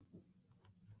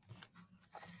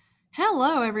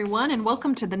Hello, everyone, and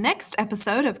welcome to the next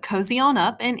episode of Cozy On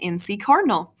Up and NC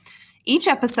Cardinal. Each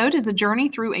episode is a journey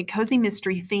through a cozy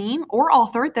mystery theme or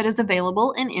author that is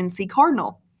available in NC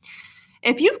Cardinal.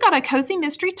 If you've got a cozy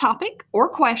mystery topic or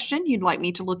question you'd like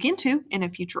me to look into in a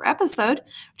future episode,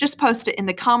 just post it in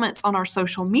the comments on our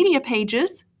social media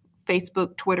pages,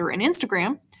 Facebook, Twitter, and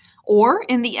Instagram, or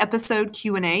in the episode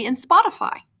Q&A in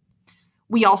Spotify.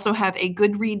 We also have a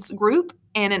Goodreads group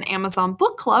and an Amazon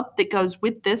book club that goes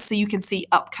with this, so you can see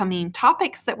upcoming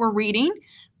topics that we're reading,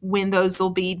 when those will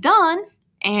be done,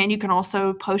 and you can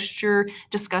also post your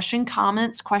discussion,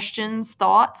 comments, questions,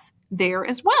 thoughts there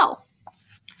as well.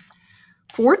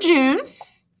 For June,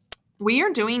 we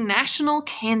are doing National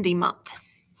Candy Month.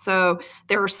 So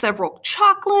there are several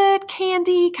chocolate,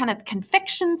 candy, kind of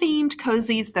confection-themed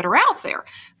cozies that are out there,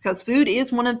 because food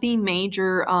is one of the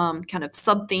major kind of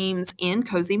sub-themes in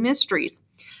cozy mysteries.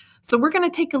 So we're going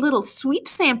to take a little sweet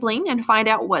sampling and find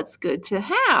out what's good to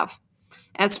have.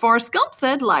 As Forrest Gump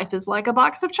said, life is like a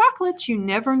box of chocolates. You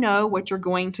never know what you're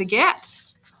going to get.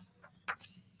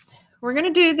 We're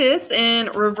going to do this in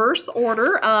reverse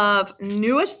order of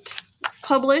newest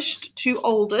published to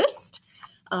oldest.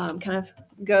 Kind of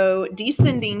go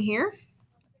descending here.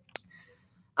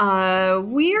 We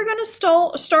are going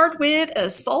to start with a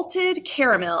salted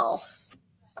caramel.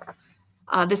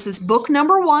 This is book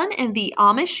number 1 in the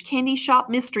Amish Candy Shop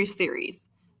Mystery Series,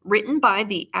 written by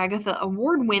the Agatha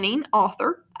Award-winning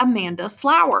author Amanda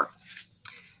Flower.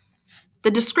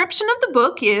 The description of the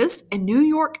book is: a New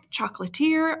York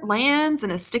chocolatier lands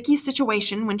in a sticky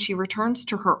situation when she returns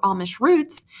to her Amish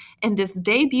roots in this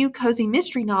debut cozy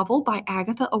mystery novel by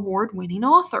Agatha Award-winning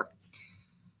author.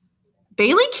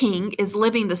 Bailey King is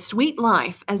living the sweet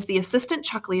life as the assistant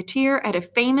chocolatier at a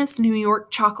famous New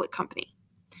York chocolate company.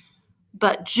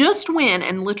 But just when,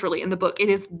 and literally in the book, it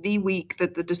is the week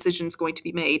that the decision is going to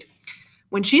be made,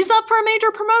 when she's up for a major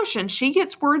promotion, she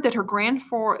gets word that her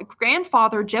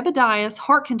grandfather Jebediah's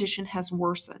heart condition has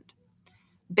worsened.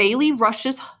 Bailey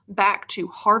rushes back to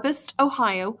Harvest,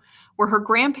 Ohio, where her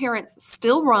grandparents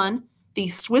still run the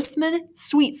Swissman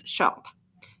Sweets Shop,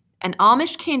 an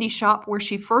Amish candy shop where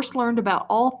she first learned about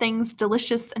all things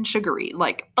delicious and sugary,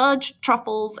 like fudge,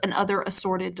 truffles, and other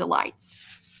assorted delights.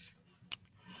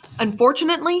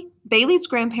 Unfortunately, Bailey's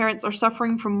grandparents are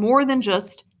suffering from more than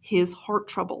just his heart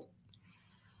trouble.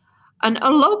 A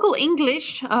local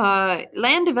English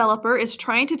land developer is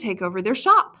trying to take over their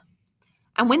shop.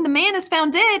 And when the man is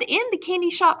found dead in the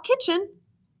candy shop kitchen,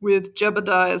 with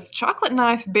Jebediah's chocolate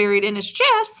knife buried in his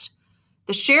chest,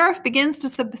 the sheriff begins to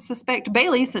suspect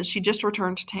Bailey since she just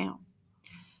returned to town.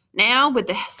 Now, with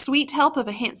the sweet help of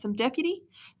a handsome deputy,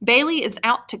 Bailey is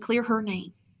out to clear her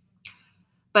name.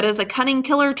 But as a cunning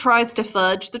killer tries to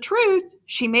fudge the truth,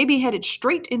 she may be headed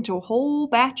straight into a whole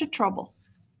batch of trouble.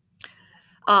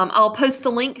 I'll post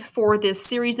the link for this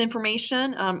series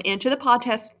information into the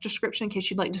podcast description in case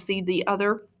you'd like to see the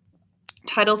other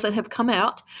titles that have come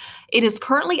out. It is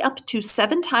currently up to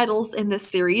 7 titles in this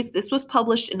series. This was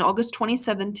published in August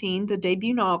 2017, the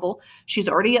debut novel. She's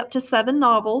already up to 7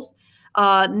 novels.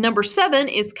 Number 7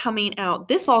 is coming out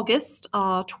this August,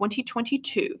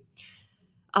 2022.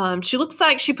 She looks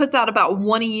like she puts out about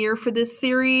 1 a year for this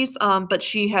series, but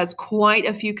she has quite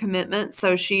a few commitments,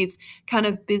 so she's kind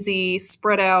of busy,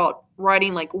 spread out,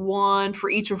 writing like 1 for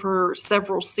each of her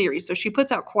several series. So she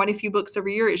puts out quite a few books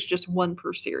every year. It's just 1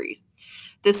 per series.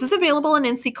 This is available in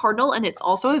NC Cardinal, and it's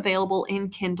also available in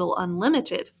Kindle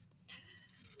Unlimited.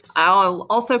 I'll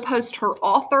also post her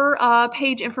author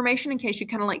page information in case you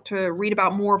kind of like to read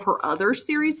about more of her other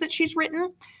series that she's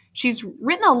written. She's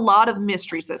written a lot of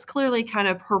mysteries. That's clearly kind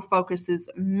of her focus is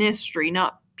mystery,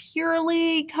 not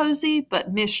purely cozy,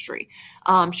 but mystery.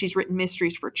 She's written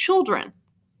mysteries for children.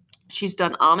 She's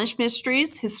done Amish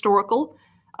mysteries, historical,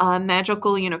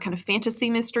 magical, kind of fantasy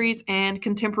mysteries, and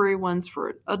contemporary ones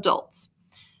for adults.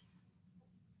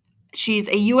 She's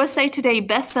a USA Today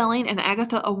best-selling and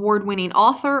Agatha Award-winning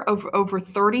author of over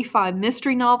 35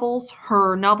 mystery novels.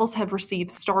 Her novels have received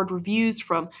starred reviews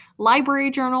from Library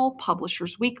Journal,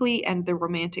 Publishers Weekly, and The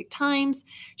Romantic Times.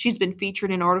 She's been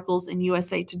featured in articles in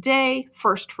USA Today,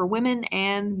 First for Women,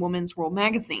 and Women's World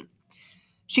Magazine.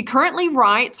 She currently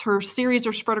writes. Her series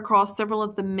are spread across several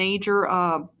of the major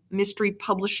mystery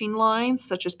publishing lines,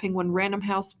 such as Penguin Random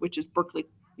House, which is Berkeley,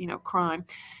 crime.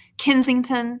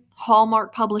 Kensington,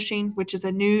 Hallmark Publishing, which is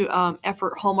a new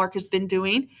effort Hallmark has been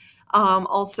doing.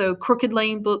 Also, Crooked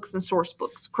Lane Books and Source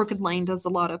Books. Crooked Lane does a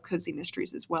lot of cozy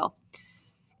mysteries as well.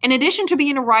 In addition to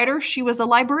being a writer, she was a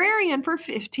librarian for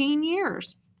 15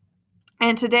 years.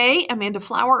 And today, Amanda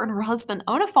Flower and her husband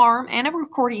own a farm and a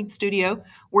recording studio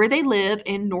where they live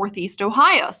in Northeast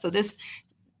Ohio. So this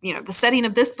the setting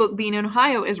of this book being in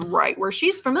Ohio is right where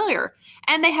she's familiar.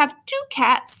 And they have 2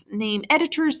 cats named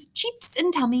editors Cheeps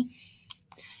and Tummy.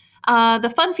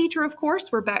 The fun feature, of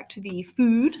course, we're back to the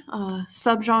food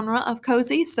subgenre of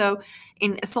cozy. So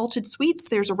in salted sweets,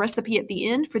 there's a recipe at the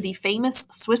end for the famous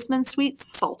Swissman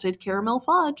Sweets salted caramel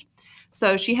fudge.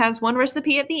 So she has one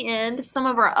recipe at the end. Some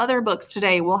of our other books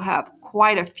today will have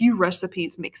quite a few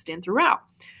recipes mixed in throughout.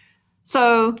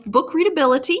 So book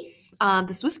readability,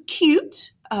 this was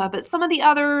cute, but some of the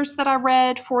others that I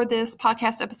read for this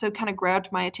podcast episode kind of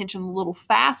grabbed my attention a little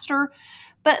faster.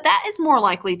 But that is more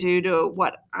likely due to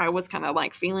what I was kind of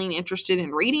like feeling interested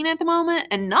in reading at the moment,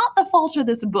 and not the fault of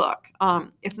this book.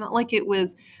 It's not like it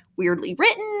was weirdly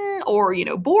written or,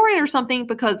 boring or something,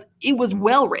 because it was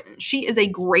well written. She is a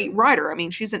great writer. I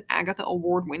mean, she's an Agatha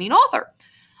Award-winning author.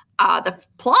 The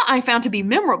plot I found to be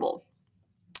memorable.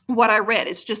 What I read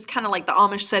is just kind of like the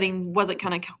Amish setting wasn't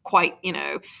kind of quite,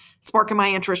 sparking my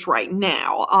interest right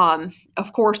now.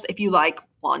 Of course, if you like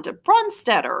Wanda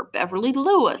Brunstetter, Beverly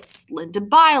Lewis, Linda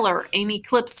Byler, Amy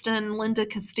Clipston, Linda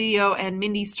Castillo, and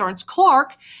Mindy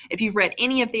Starnes-Clark, if you've read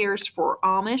any of theirs for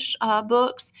Amish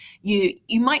books, you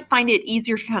might find it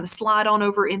easier to kind of slide on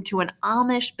over into an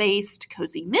Amish-based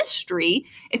cozy mystery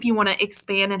if you want to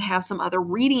expand and have some other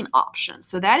reading options.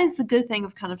 So that is the good thing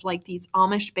of kind of like these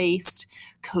Amish-based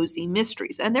cozy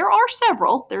mysteries. And there are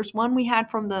several. There's one we had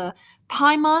from the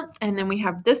Pie Month, and then we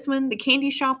have this one, the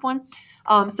Candy Shop one.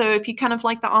 So if you kind of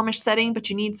like the Amish setting, but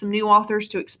you need some new authors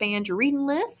to expand your reading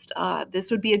list, this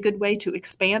would be a good way to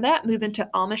expand that, move into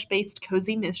Amish-based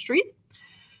cozy mysteries.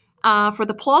 For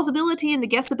the plausibility and the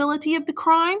guessability of the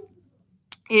crime,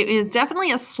 it is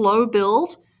definitely a slow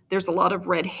build. There's a lot of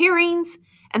red herrings,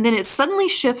 and then it suddenly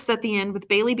shifts at the end with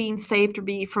Bailey being saved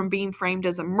from being framed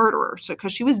as a murderer. So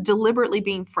because she was deliberately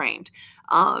being framed.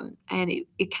 And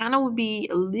it kind of would be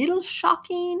a little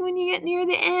shocking when you get near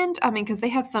the end. I mean, because they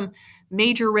have some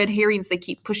major red herrings they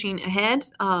keep pushing ahead.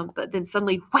 But then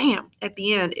suddenly, wham, at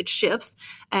the end, it shifts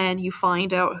and you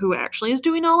find out who actually is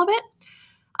doing all of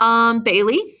it.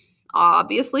 Bailey,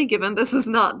 obviously, given this is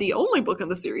not the only book in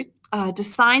the series,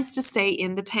 decides to stay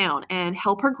in the town and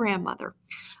help her grandmother.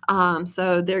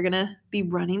 So they're going to be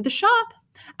running the shop.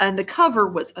 And the cover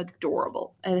was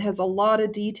adorable. It has a lot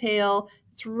of detail.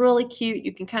 It's really cute.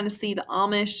 You can kind of see the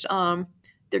Amish.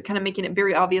 They're kind of making it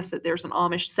very obvious that there's an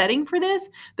Amish setting for this.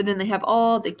 But then they have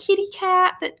all the kitty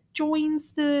cat that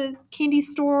joins the candy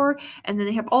store. And then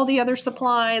they have all the other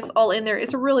supplies all in there.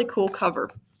 It's a really cool cover.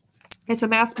 It's a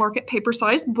mass market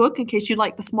paper-sized book in case you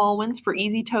like the small ones for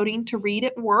easy toting to read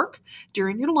at work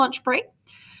during your lunch break.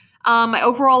 My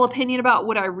overall opinion about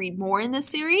would I read more in this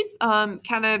series,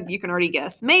 kind of, you can already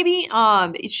guess. Maybe.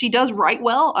 She does write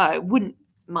well. I wouldn't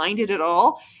mind it at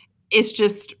all. It's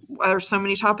just there's so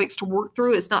many topics to work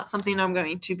through. It's not something I'm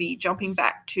going to be jumping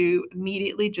back to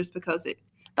immediately just because the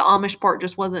Amish part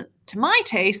just wasn't to my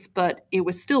taste, but it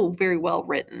was still very well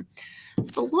written.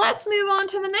 So let's move on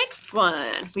to the next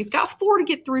one. We've got 4 to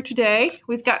get through today.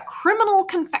 We've got Criminal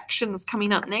Confections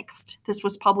coming up next. This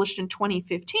was published in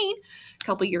 2015, a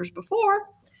couple years before.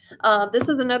 This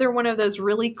is another one of those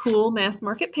really cool mass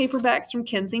market paperbacks from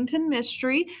Kensington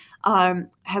Mystery.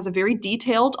 Has a very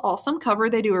detailed, awesome cover.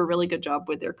 They do a really good job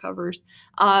with their covers.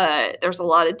 There's a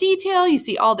lot of detail. You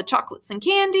see all the chocolates and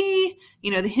candy,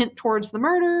 the hint towards the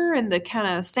murder and the kind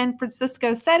of San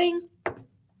Francisco setting.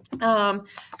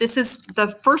 This is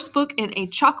the first book in a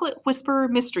Chocolate Whisperer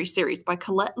mystery series by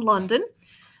Colette London.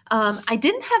 I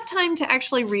didn't have time to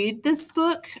actually read this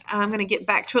book. I'm going to get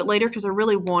back to it later because I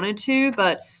really wanted to,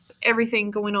 but everything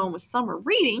going on with summer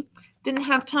reading, didn't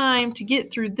have time to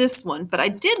get through this one. But I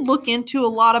did look into a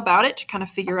lot about it to kind of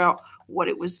figure out what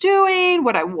it was doing,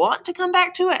 what I want to come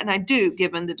back to it, and I do,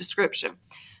 given the description.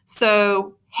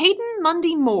 So Hayden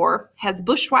Mundy Moore has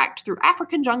bushwhacked through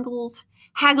African jungles,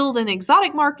 haggled in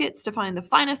exotic markets to find the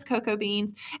finest cocoa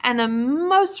beans and the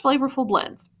most flavorful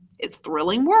blends. It's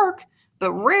thrilling work,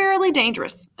 but rarely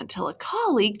dangerous until a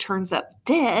colleague turns up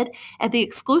dead at the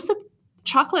exclusive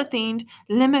chocolate-themed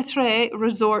Le Maître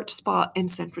resort spot in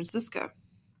San Francisco.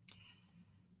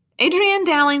 Adrienne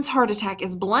Dowling's heart attack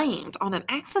is blamed on an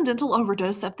accidental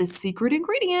overdose of the secret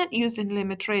ingredient used in Le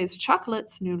Maître's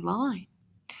chocolate's new line.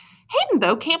 Hayden,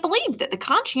 though, can't believe that the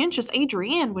conscientious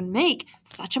Adrienne would make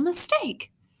such a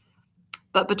mistake.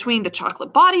 But between the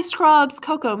chocolate body scrubs,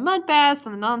 cocoa mud baths,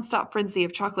 and the nonstop frenzy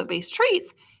of chocolate-based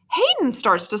treats, Hayden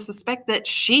starts to suspect that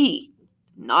she,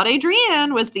 not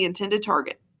Adrienne, was the intended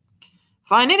target.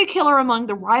 Finding a killer among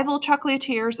the rival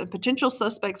chocolatiers and potential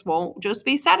suspects won't just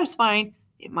be satisfying,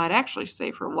 it might actually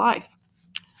save her life.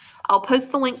 I'll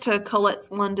post the link to Colette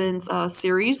London's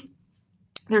series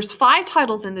There's 5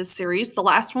 titles in this series. The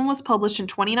last one was published in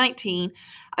 2019.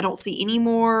 I don't see any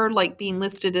more like being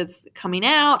listed as coming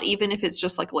out, even if it's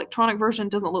just like electronic version.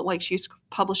 Doesn't look like she's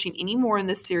publishing any more in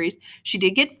this series. She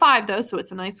did get 5 though, so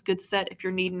it's a nice good set if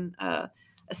you're needing a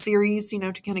series, to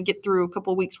kind of get through a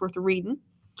couple weeks worth of reading.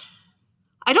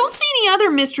 I don't see any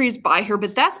other mysteries by her,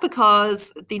 but that's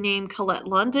because the name Colette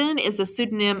London is a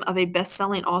pseudonym of a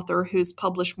best-selling author who's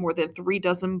published more than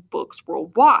 36 books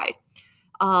worldwide.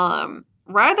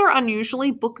 Rather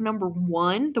unusually, book number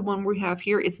 1, the one we have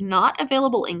here, is not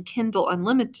available in Kindle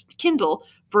Unlimited Kindle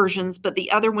versions, but the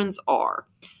other ones are.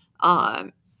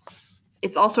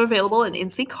 It's also available in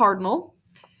NC Cardinal.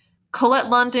 Colette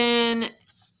London,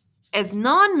 as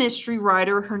non-mystery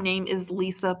writer, her name is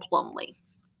Lisa Plumley.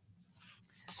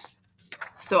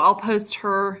 So I'll post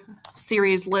her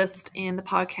series list in the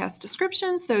podcast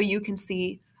description so you can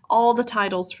see all the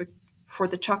titles for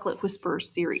the Chocolate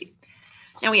Whisperers series.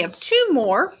 Now we have 2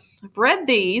 more. I've read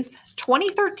these.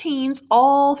 2013's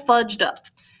All Fudged Up.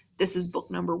 This is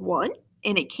book number 1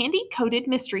 in a candy-coated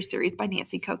mystery series by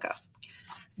Nancy Coco.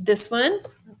 This one,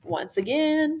 once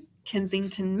again,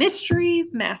 Kensington Mystery,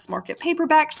 mass market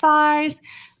paperback size,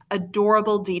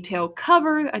 adorable detailed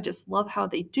cover. I just love how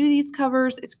they do these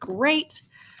covers. It's great.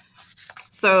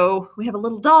 So we have a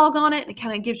little dog on it, and it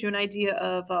kind of gives you an idea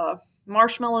of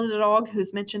Marshmallow the dog,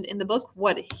 who's mentioned in the book,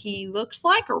 what she looks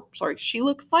like.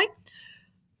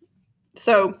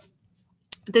 So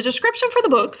the description for the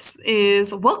books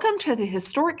is, welcome to the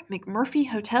historic McMurphy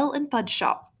Hotel and Fudge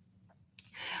Shop,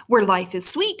 where life is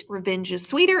sweet, revenge is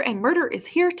sweeter, and murder is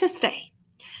here to stay.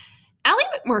 Allie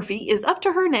McMurphy is up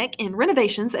to her neck in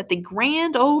renovations at the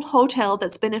grand old hotel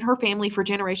that's been in her family for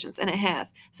generations, and it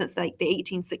has since like the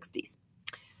 1860s.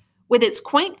 With its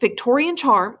quaint Victorian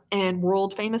charm and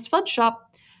world-famous fudge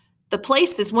shop, the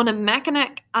place is one of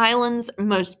Mackinac Island's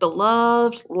most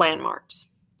beloved landmarks.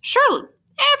 Surely,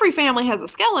 every family has a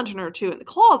skeleton or 2 in the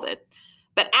closet,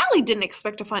 but Allie didn't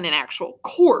expect to find an actual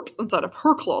corpse inside of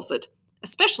her closet,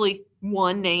 especially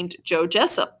one named Joe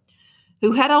Jessup,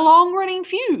 who had a long-running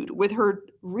feud with her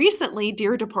recently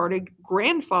dear-departed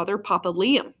grandfather, Papa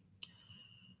Liam.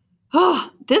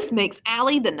 This makes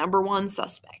Allie the number 1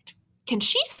 suspect. Can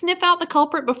she sniff out the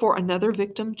culprit before another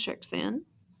victim checks in?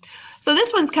 So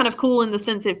this one's kind of cool in the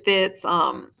sense it fits 2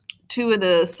 of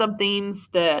the sub-themes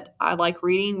that I like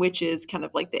reading, which is kind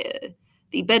of like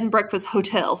the bed and breakfast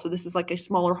hotel. So this is like a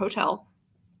smaller hotel,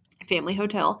 family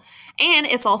hotel. And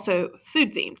it's also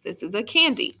food themed. This is a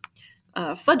candy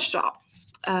fudge shop.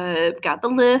 I've got the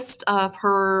list of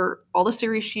all the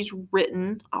series she's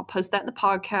written. I'll post that in the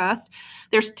podcast.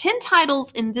 There's 10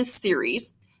 titles in this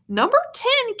series. Number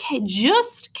 10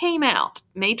 just came out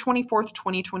May 24th,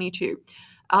 2022.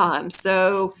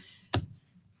 So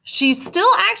she's still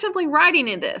actively writing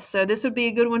in this. So this would be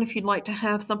a good one if you'd like to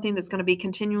have something that's going to be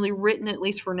continually written, at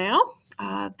least for now.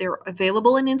 They're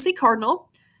available in NC Cardinal.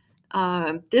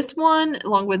 This one,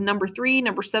 along with number 3,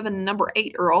 number 7, and number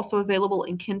 8 are also available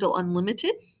in Kindle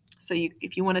Unlimited. So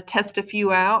if you want to test a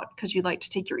few out because you'd like to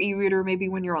take your e-reader maybe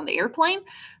when you're on the airplane,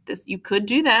 you could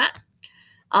do that.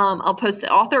 I'll post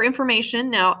the author information.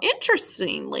 Now,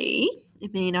 interestingly,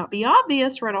 it may not be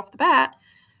obvious right off the bat,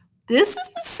 this is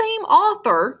the same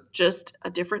author, just a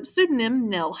different pseudonym,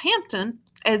 Nell Hampton,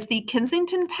 as the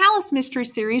Kensington Palace Mystery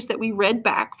Series that we read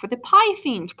back for the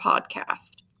pie-themed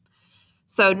podcast.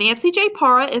 So Nancy J.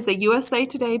 Parra is a USA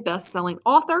Today best-selling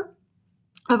author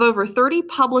of over 30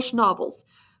 published novels,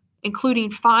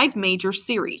 including 5 major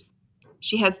series.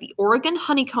 She has the Oregon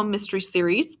Honeycomb Mystery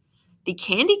Series, the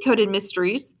Candy Coated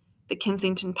Mysteries, the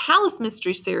Kensington Palace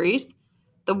Mystery Series,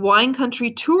 the Wine Country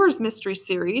Tours Mystery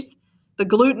Series, the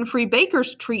Gluten-Free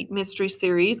Baker's Treat Mystery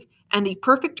Series, and the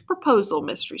Perfect Proposal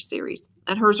Mystery Series.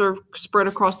 And hers are spread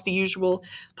across the usual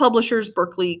publishers: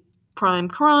 Berkeley Prime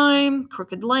Crime,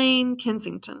 Crooked Lane,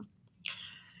 Kensington.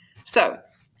 So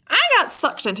I got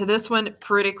sucked into this one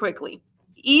pretty quickly,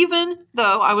 even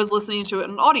though I was listening to it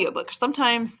in an audiobook.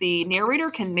 Sometimes the narrator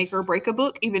can make or break a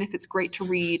book, even if it's great to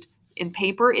read in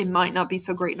paper. It might not be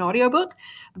so great in audiobook,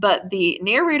 but the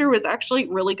narrator was actually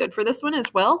really good for this one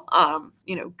as well.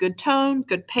 Good tone,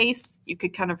 good pace. You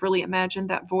could kind of really imagine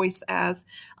that voice as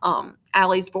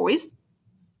Allie's voice.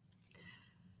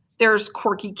 There's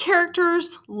quirky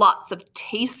characters, lots of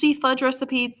tasty fudge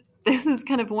recipes. This is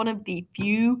kind of one of the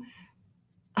few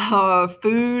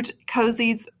food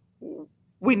cozies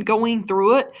when going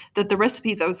through it that the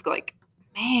recipes I was like,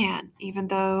 man, even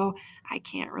though I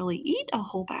can't really eat a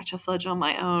whole batch of fudge on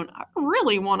my own, I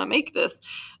really want to make this.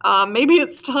 Maybe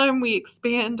it's time we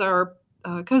expand our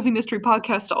Cozy Mystery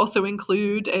podcast to also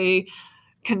include a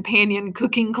companion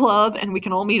cooking club, and we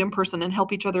can all meet in person and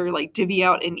help each other like divvy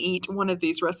out and eat one of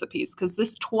these recipes. Because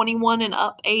this 21 and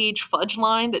up age fudge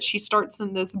line that she starts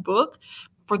in this book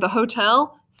for the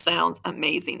hotel sounds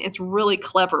amazing. It's really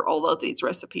clever, all of these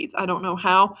recipes. I don't know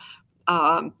how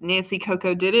Nancy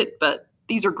Coco did it, but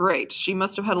these are great. She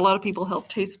must have had a lot of people help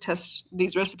taste test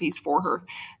these recipes for her.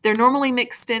 They're normally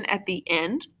mixed in at the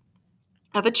end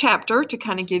of a chapter to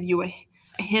kind of give you a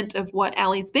hint of what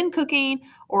Allie's been cooking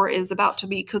or is about to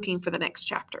be cooking for the next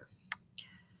chapter.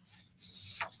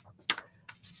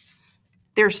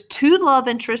 There's 2 love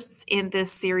interests in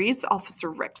this series,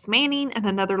 Officer Rex Manning and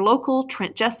another local,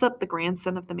 Trent Jessup, the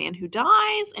grandson of the man who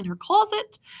dies in her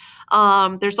closet.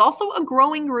 There's also a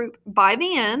growing group by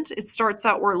the end. It starts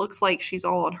out where it looks like she's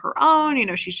all on her own. You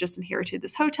know, she's just inherited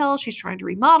this hotel. She's trying to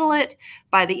remodel it.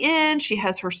 By the end, she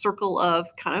has her circle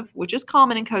of kind of, which is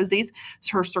common in cozies,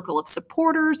 her circle of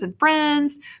supporters and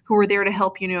friends who are there to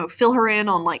help, you know, fill her in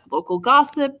on like local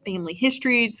gossip, family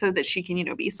history, so that she can, you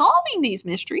know, be solving these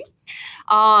mysteries.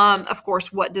 Of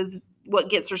course, what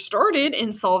gets her started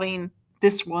in solving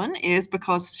this one is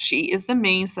because she is the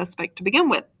main suspect to begin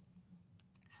with.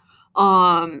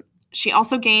 She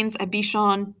also gains a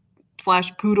Bichon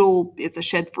 / poodle. It's a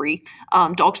shed-free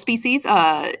dog species.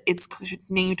 It's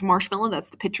named Marshmallow. That's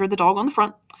the picture of the dog on the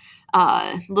front.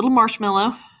 Little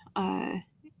Marshmallow.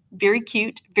 Very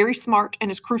cute, very smart,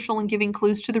 and is crucial in giving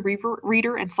clues to the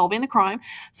reader and solving the crime.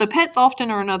 So pets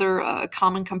often are another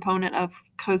common component of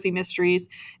cozy mysteries.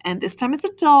 And this time it's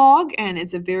a dog, and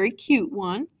it's a very cute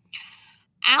one.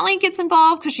 Allie gets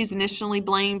involved because she's initially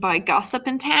blamed by gossip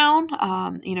in town.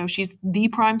 You know, she's the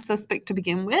prime suspect to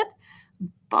begin with.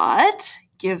 But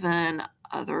given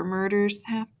other murders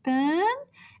happen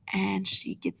and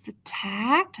she gets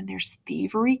attacked and there's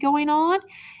thievery going on,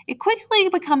 it quickly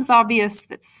becomes obvious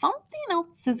that something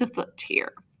else is afoot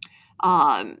here.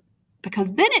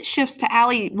 Because then it shifts to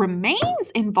Allie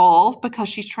remains involved because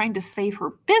she's trying to save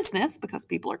her business because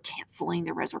people are canceling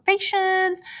their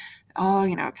reservations. Oh,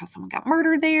 you know, because someone got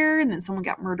murdered there, and then someone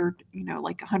got murdered, you know,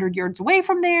 like 100 yards away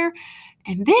from there.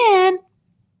 And then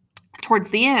towards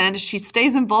the end, she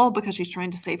stays involved because she's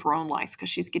trying to save her own life because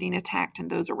she's getting attacked and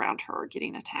those around her are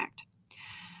getting attacked.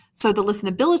 So the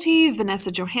listenability, Vanessa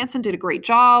Johansson did a great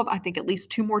job. I think at least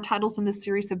 2 more titles in this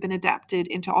series have been adapted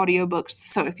into audiobooks.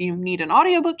 So if you need an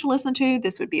audiobook to listen to,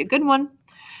 this would be a good one.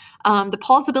 The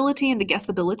plausibility and the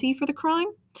guessability for the crime.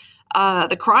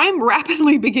 The crime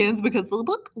rapidly begins because the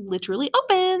book literally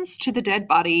opens to the dead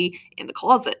body in the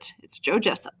closet. It's Joe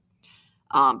Jessup.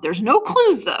 There's no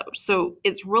clues, though, so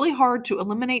it's really hard to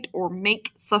eliminate or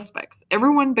make suspects.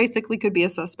 Everyone basically could be a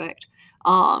suspect,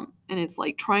 and it's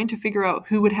like trying to figure out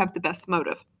who would have the best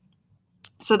motive.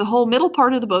 So the whole middle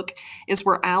part of the book is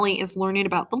where Allie is learning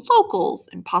about the locals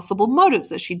and possible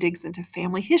motives as she digs into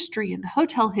family history and the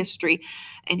hotel history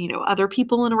and, you know, other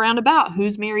people in around about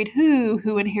who's married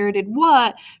who inherited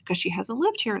what, because she hasn't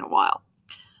lived here in a while.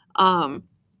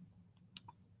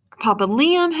 Papa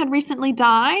Liam had recently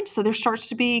died, so there starts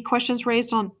to be questions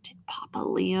raised on, did Papa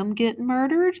Liam get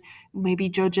murdered? Maybe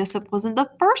Joe Jessup wasn't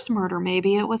the first murder.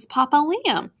 Maybe it was Papa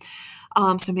Liam.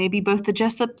 So maybe both the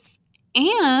Jessups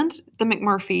and the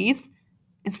McMurphys,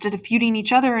 instead of feuding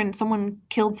each other and someone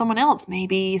killed someone else,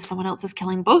 maybe someone else is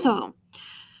killing both of them.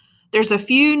 There's a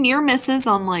few near misses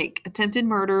on like attempted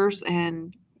murders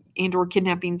and or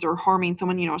kidnappings or harming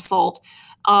someone, you know, assault.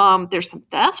 There's some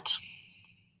theft.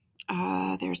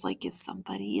 There's like, is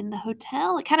somebody in the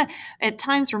hotel? It kind of at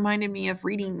times reminded me of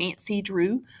reading Nancy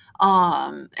Drew,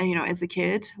 you know, as a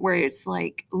kid, where it's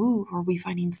like, ooh, are we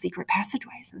finding secret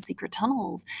passageways and secret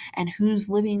tunnels? And who's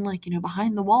living like, you know,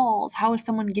 behind the walls? How is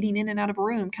someone getting in and out of a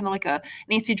room? Kind of like a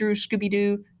Nancy Drew,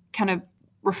 Scooby-Doo kind of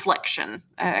reflection.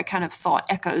 I kind of saw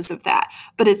echoes of that,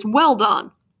 but it's well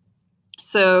done.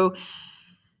 So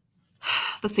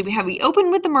let's see, we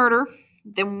open with the murder.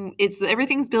 Then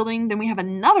everything's building. Then we have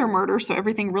another murder. So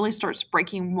everything really starts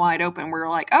breaking wide open. We're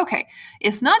like, okay,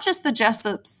 it's not just the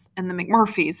Jessups and the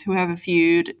McMurphys who have a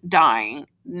feud dying.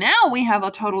 Now we have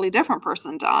a totally different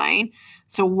person dying.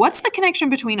 So what's the connection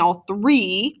between all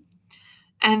 3?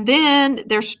 And then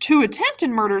there's 2 attempted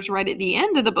murders right at the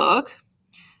end of the book.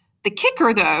 The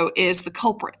kicker, though, is the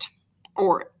culprit,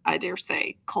 or I dare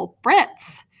say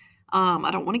culprits.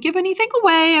 I don't want to give anything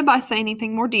away by saying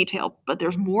anything more detailed, but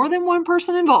there's more than one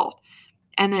person involved.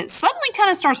 And it suddenly kind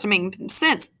of starts to make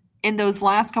sense in those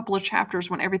last couple of chapters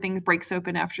when everything breaks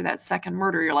open after that second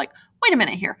murder. You're like, wait a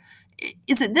minute here.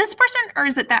 Is it this person or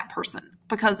is it that person?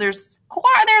 Because there's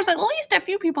at least a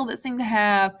few people that seem to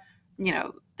have, you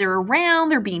know, they're around,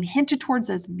 they're being hinted towards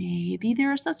as maybe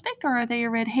they're a suspect or are they a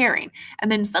red herring?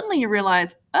 And then suddenly you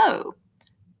realize, oh,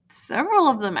 Several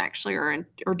of them actually are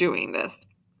doing this.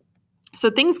 So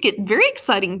things get very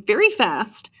exciting very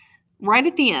fast right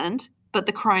at the end, but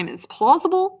the crime is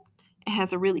plausible. It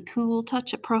has a really cool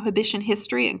touch of prohibition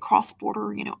history and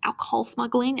cross-border, alcohol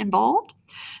smuggling involved.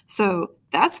 So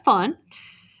that's fun.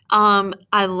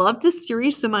 I love this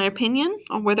series, so my opinion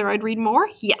on whether I'd read more,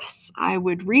 yes, I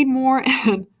would read more,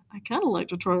 and I kind of like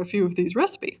to try a few of these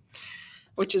recipes,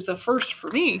 which is a first for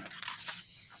me.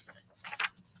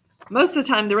 Most of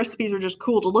the time, the recipes are just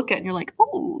cool to look at, and you're like,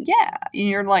 oh, yeah. And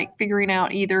you're like figuring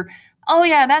out either, oh,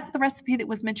 yeah, that's the recipe that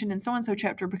was mentioned in so-and-so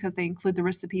chapter because they include the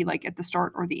recipe like at the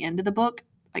start or the end of the book,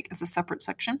 like as a separate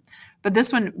section. But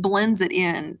this one blends it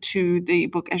in to the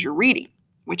book as you're reading,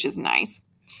 which is nice.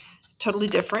 Totally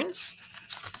different.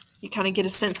 You kind of get a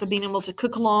sense of being able to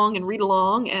cook along and read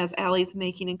along as Allie's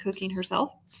making and cooking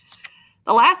herself.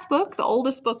 The last book, the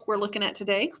oldest book we're looking at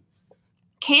today,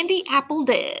 Candy Apple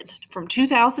Dead from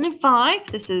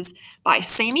 2005. This is by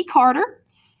Sammy Carter,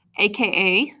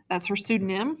 a.k.a., that's her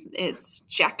pseudonym. It's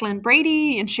Jacqueline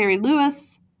Brady and Sherry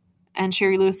Lewis, and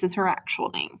Sherry Lewis is her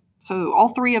actual name. So all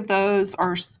three of those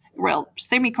are,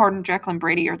 Sammy Carter and Jacqueline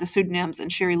Brady are the pseudonyms,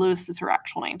 and Sherry Lewis is her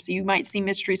actual name. So you might see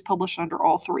mysteries published under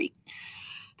all three.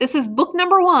 This is book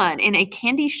number 1 in a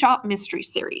candy shop mystery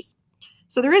series.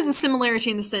 So there is a similarity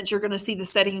in the sense you're going to see the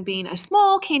setting being a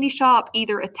small candy shop,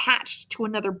 either attached to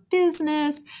another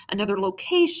business, another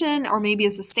location, or maybe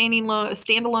as a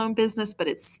standalone business, but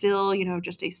it's still,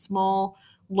 just a small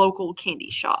local candy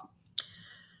shop.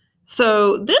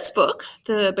 So this book,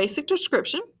 the basic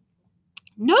description,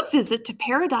 no visit to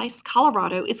Paradise,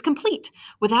 Colorado is complete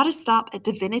without a stop at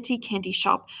Divinity Candy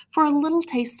Shop for a little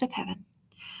taste of heaven.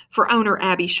 For owner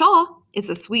Abby Shaw, it's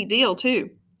a sweet deal too.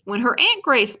 When her Aunt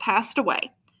Grace passed away,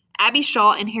 Abby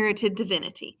Shaw inherited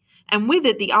Divinity, and with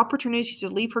it the opportunity to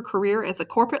leave her career as a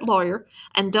corporate lawyer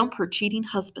and dump her cheating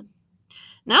husband.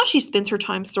 Now she spends her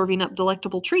time serving up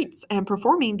delectable treats and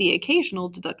performing the occasional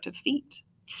deductive feat.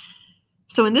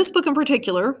 So in this book in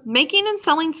particular, making and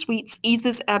selling sweets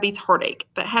eases Abby's heartache,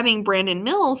 but having Brandon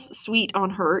Mills sweet on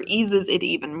her eases it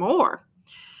even more.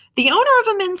 The owner of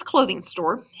a men's clothing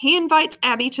store, he invites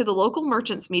Abby to the local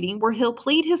merchants meeting where he'll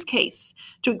plead his case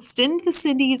to extend the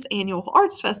Cindy's annual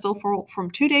arts festival from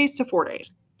 2 days to 4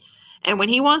 days. And when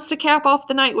he wants to cap off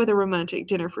the night with a romantic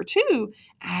dinner for 2,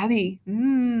 Abby,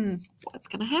 what's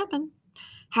going to happen?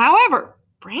 However,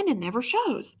 Brandon never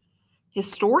shows.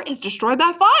 His store is destroyed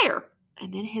by fire,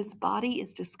 and then his body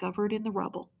is discovered in the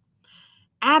rubble.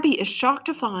 Abby is shocked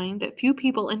to find that few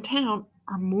people in town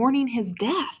are mourning his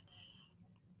death.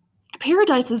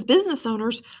 Paradise's business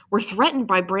owners were threatened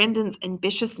by Brandon's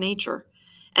ambitious nature,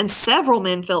 and several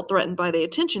men felt threatened by the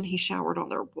attention he showered on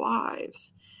their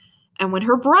wives. And when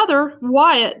her brother,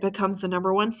 Wyatt, becomes the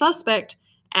number one suspect,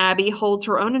 Abby holds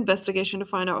her own investigation to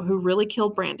find out who really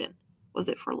killed Brandon. Was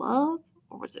it for love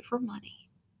or was it for money?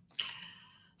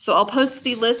 So I'll post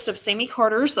the list of Sammy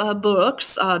Carter's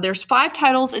books. There's 5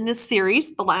 titles in this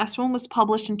series. The last one was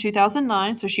published in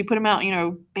 2009, so she put them out,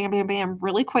 bam, bam, bam,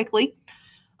 really quickly.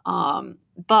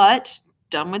 But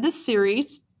done with this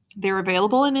series. They're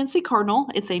available in NC Cardinal.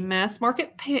 It's a mass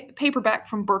market paperback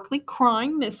from Berkeley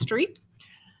Prime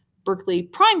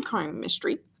Crime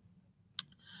Mystery.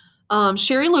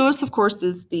 Sherry Lewis, of course,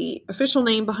 is the official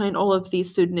name behind all of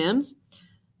these pseudonyms.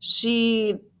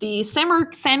 The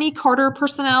Sammy Carter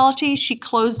personality, she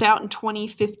closed out in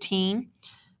 2015.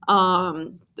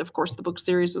 Of course, the book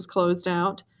series was closed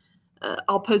out.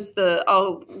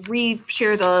 I'll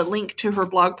re-share the link to her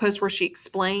blog post where she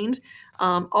explained.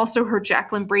 Also, her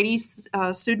Jacqueline Brady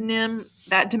pseudonym,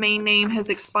 that domain name has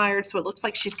expired, so it looks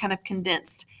like she's kind of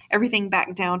condensed everything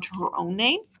back down to her own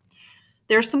name.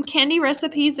 There's some candy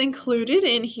recipes included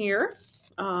in here.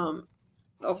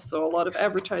 Also, a lot of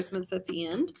advertisements at the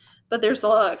end, but there's a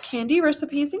lot of candy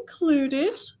recipes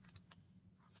included.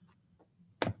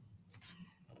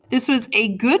 This was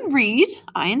a good read.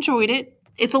 I enjoyed it.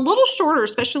 It's a little shorter,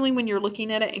 especially when you're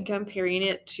looking at it and comparing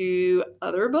it to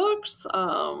other books.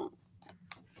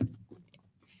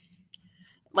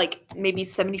 Like maybe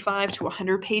 75 to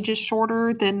 100 pages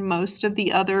shorter than most of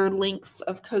the other lengths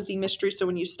of Cozy Mystery. So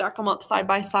when you stack them up side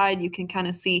by side, you can kind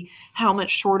of see how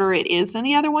much shorter it is than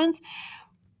the other ones.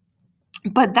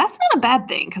 But that's not a bad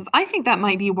thing, because I think that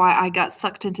might be why I got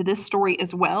sucked into this story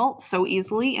as well so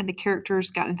easily, and the characters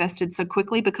got invested so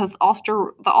quickly, because the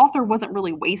author wasn't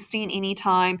really wasting any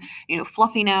time,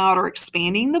 fluffing out or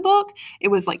expanding the book. It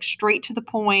was like straight to the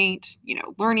point,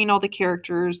 learning all the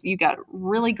characters. You got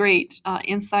really great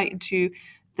insight into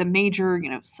the major,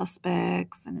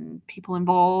 suspects and people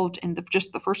involved in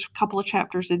just the first couple of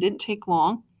chapters. It didn't take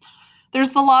long.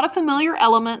 There's a lot of familiar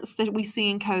elements that we see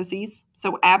in cozies.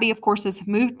 So Abby, of course, has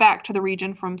moved back to the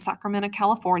region from Sacramento,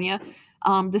 California.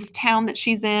 This town that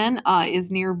she's in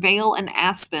is near Vail and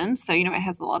Aspen, so it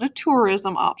has a lot of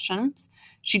tourism options.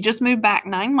 She just moved back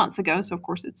 9 months ago, so of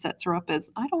course it sets her up as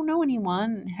I don't know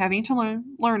anyone, having to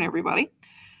learn everybody.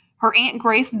 Her Aunt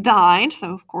Grace died,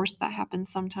 so of course that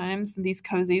happens sometimes in these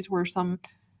cozies where some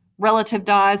relative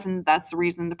dies, and that's the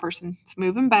reason the person's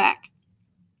moving back.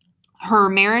 Her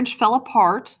marriage fell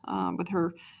apart with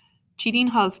her cheating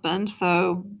husband,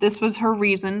 so this was her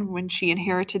reason when she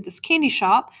inherited this candy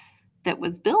shop that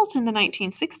was built in the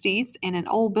 1960s in an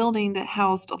old building that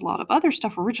housed a lot of other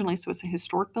stuff originally, so it's a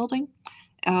historic building.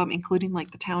 Including like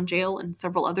the town jail and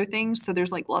several other things. So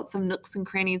there's like lots of nooks and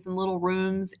crannies and little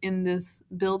rooms in this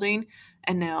building.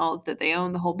 And now that they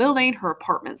own the whole building, her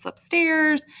apartment's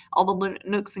upstairs. All the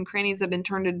nooks and crannies have been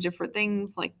turned into different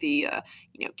things, like the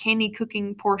candy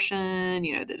cooking portion,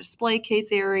 the display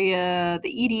case area,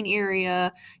 the eating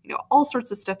area, all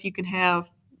sorts of stuff you can have,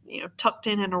 tucked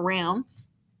in and around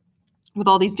with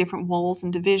all these different walls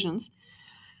and divisions.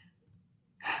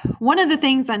 One of the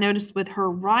things I noticed with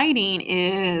her writing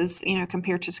is,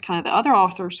 compared to kind of the other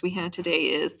authors we had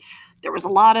today, is there was a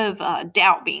lot of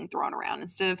doubt being thrown around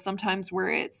instead of sometimes where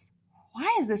it's,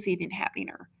 why is this even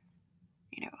happening? Or,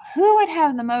 who would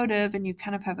have the motive? And you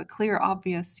kind of have a clear,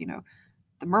 obvious,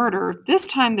 the murder. This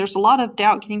time there's a lot of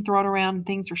doubt getting thrown around and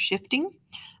things are shifting.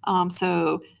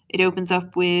 So it opens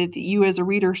up with you as a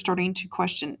reader starting to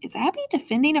question, is Abby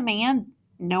defending a man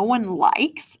no one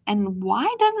likes? And why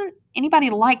doesn't anybody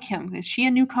like him? Is she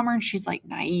a newcomer and she's like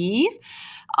naive?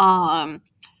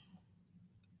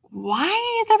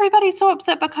 Why is everybody so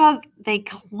upset? Because they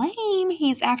claim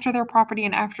he's after their property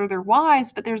and after their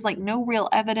wives, but there's like no real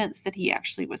evidence that he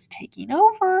actually was taking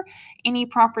over any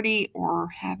property or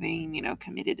having,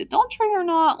 committed adultery or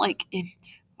not. Like,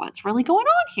 what's really going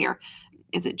on here?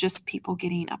 Is it just people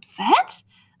getting upset?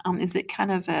 Is it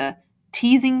kind of a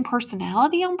teasing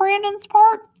personality on Brandon's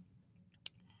part?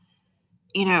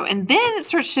 And then it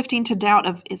starts shifting to doubt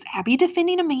of, is Abby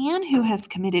defending a man who has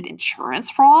committed insurance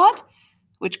fraud?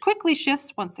 Which quickly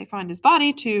shifts once they find his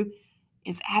body to,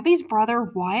 is Abby's brother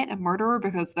Wyatt a murderer?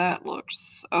 Because that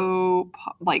looks so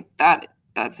like that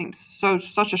seems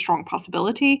such a strong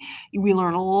possibility. We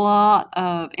learn a lot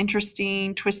of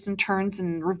interesting twists and turns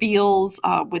and reveals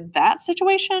with that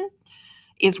situation.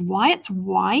 Is Wyatt's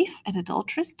wife an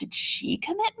adulteress? Did she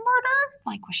commit murder?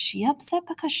 Like, was she upset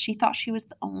because she thought she was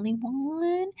the only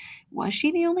one? Was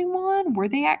she the only one?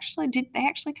 Did they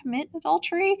actually commit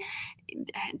adultery?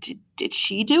 Did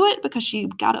she do it because she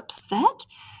got upset?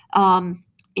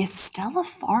 Is Stella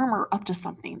Farmer up to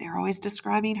something? They're always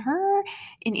describing her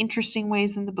in interesting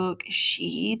ways in the book. Is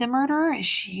she the murderer? Has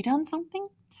she done something?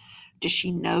 Does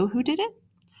she know who did it?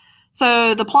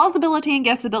 So the plausibility and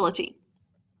guessability.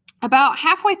 About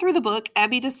halfway through the book,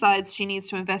 Abby decides she needs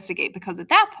to investigate because at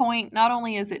that point, not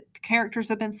only is it the characters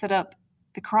have been set up,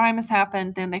 the crime has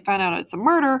happened, then they find out it's a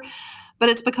murder, but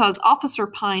it's because Officer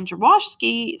Pine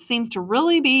Jaworski seems to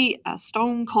really be a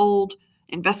stone-cold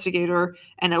investigator,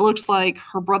 and it looks like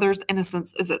her brother's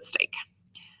innocence is at stake.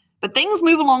 But things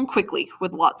move along quickly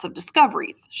with lots of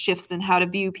discoveries, shifts in how to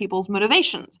view people's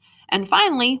motivations, and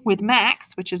finally, with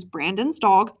Max, which is Brandon's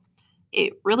dog,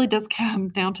 it really does come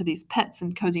down to these pets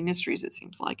and cozy mysteries, it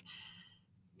seems like.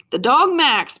 The dog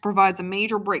Max provides a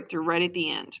major breakthrough right at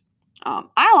the end.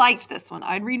 I liked this one.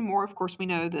 I'd read more. Of course, we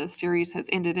know the series has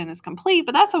ended and is complete,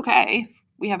 but that's okay. If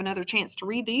we have another chance to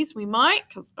read these, we might,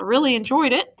 because I really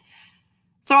enjoyed it.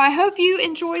 So I hope you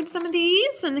enjoyed some of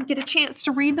these and get a chance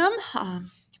to read them.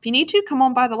 If you need to, come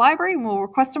on by the library and we'll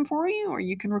request them for you, or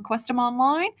you can request them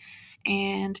online.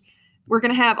 And we're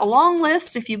going to have a long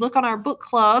list. If you look on our book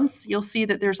clubs, you'll see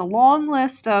that there's a long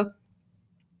list of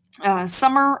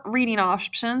summer reading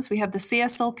options. We have the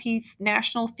CSLP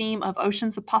national theme of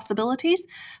Oceans of Possibilities.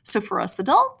 So for us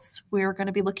adults, we're going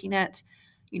to be looking at,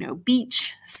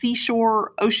 beach,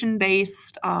 seashore,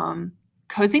 ocean-based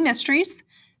cozy mysteries.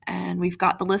 And we've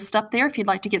got the list up there if you'd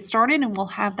like to get started. And we'll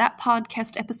have that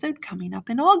podcast episode coming up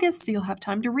in August. So you'll have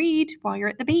time to read while you're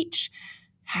at the beach.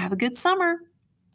 Have a good summer.